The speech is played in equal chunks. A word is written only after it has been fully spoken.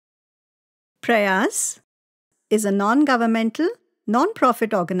Prayas is a non-governmental,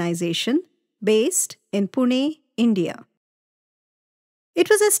 non-profit organization based in Pune, India. It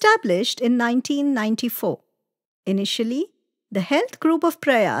was established in 1994. Initially, the health group of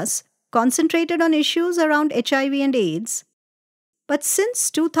Prayas concentrated on issues around HIV and AIDS, but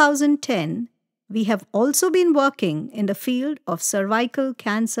since 2010, we have also been working in the field of cervical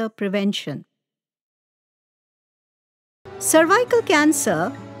cancer prevention. Cervical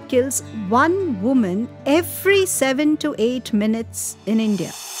cancer kills one woman every 7 to 8 minutes in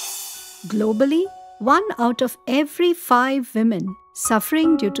India. Globally, 1 out of every 5 women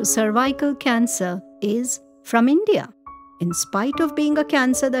suffering due to cervical cancer is from India. In spite of being a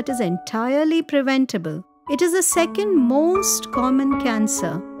cancer that is entirely preventable, it is the second most common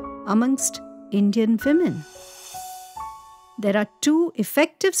cancer amongst Indian women. There are 2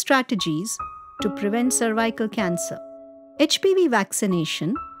 effective strategies to prevent cervical cancer: HPV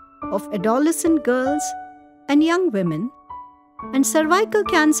vaccination of adolescent girls and young women, and cervical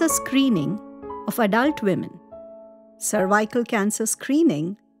cancer screening of adult women. Cervical cancer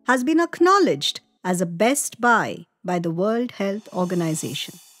screening has been acknowledged as a best buy by the World Health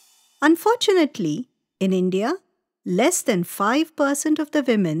Organization. Unfortunately, in India, less than 5% of the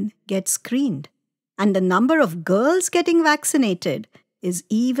women get screened, and the number of girls getting vaccinated is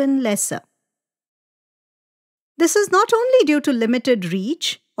even lesser. This is not only due to limited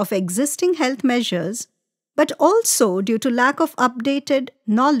reach of existing health measures, but also due to lack of updated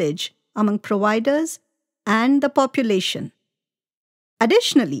knowledge among providers and the population.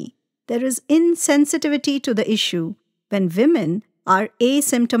 Additionally, there is insensitivity to the issue when women are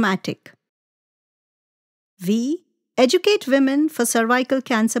asymptomatic. We educate women for cervical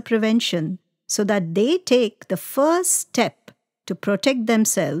cancer prevention so that they take the first step to protect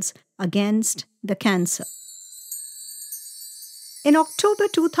themselves against the cancer. In October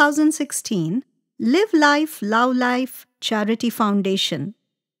 2016, Live Life, Love Life Charity Foundation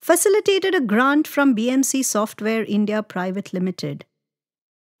facilitated a grant from BMC Software India Private Limited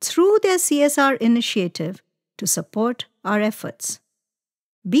through their CSR initiative to support our efforts.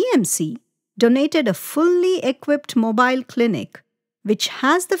 BMC donated a fully equipped mobile clinic which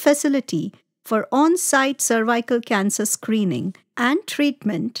has the facility for on-site cervical cancer screening and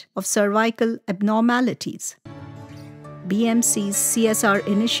treatment of cervical abnormalities. BMC's CSR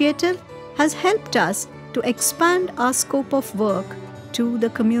initiative has helped us to expand our scope of work to the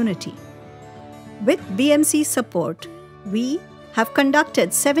community. With BMC's support, we have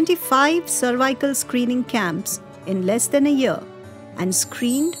conducted 75 cervical screening camps in less than a year and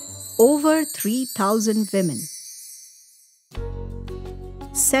screened over 3,000 women.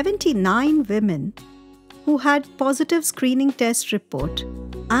 79 women who had positive screening test report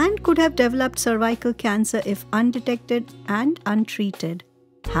and could have developed cervical cancer if undetected and untreated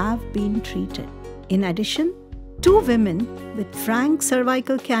have been treated. In addition, 2 women with frank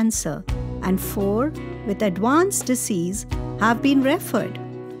cervical cancer and 4 with advanced disease have been referred.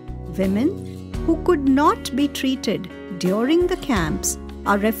 Women who could not be treated during the camps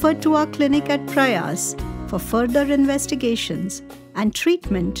are referred to our clinic at Prayas for further investigations and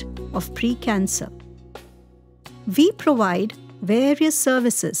treatment of pre-cancer. We provide various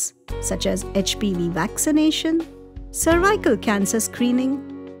services such as HPV vaccination, cervical cancer screening,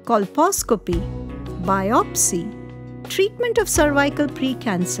 colposcopy, biopsy, treatment of cervical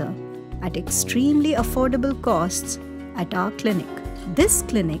pre-cancer at extremely affordable costs at our clinic. This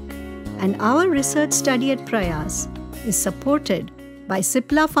clinic and our research study at Prayas is supported by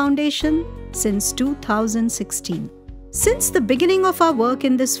CIPLA Foundation since 2016. Since the beginning of our work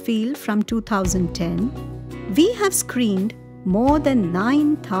in this field from 2010, we have screened more than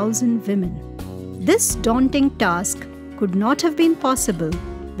 9,000 women. This daunting task could not have been possible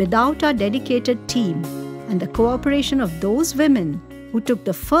without our dedicated team and the cooperation of those women who took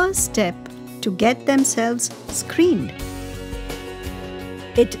the first step to get themselves screened.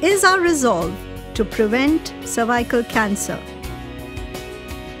 It is our resolve to prevent cervical cancer.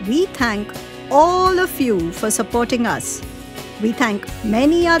 We thank all of you for supporting us. We thank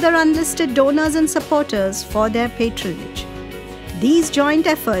many other unlisted donors and supporters for their patronage. These joint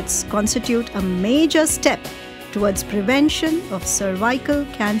efforts constitute a major step towards prevention of cervical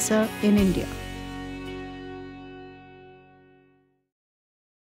cancer in India.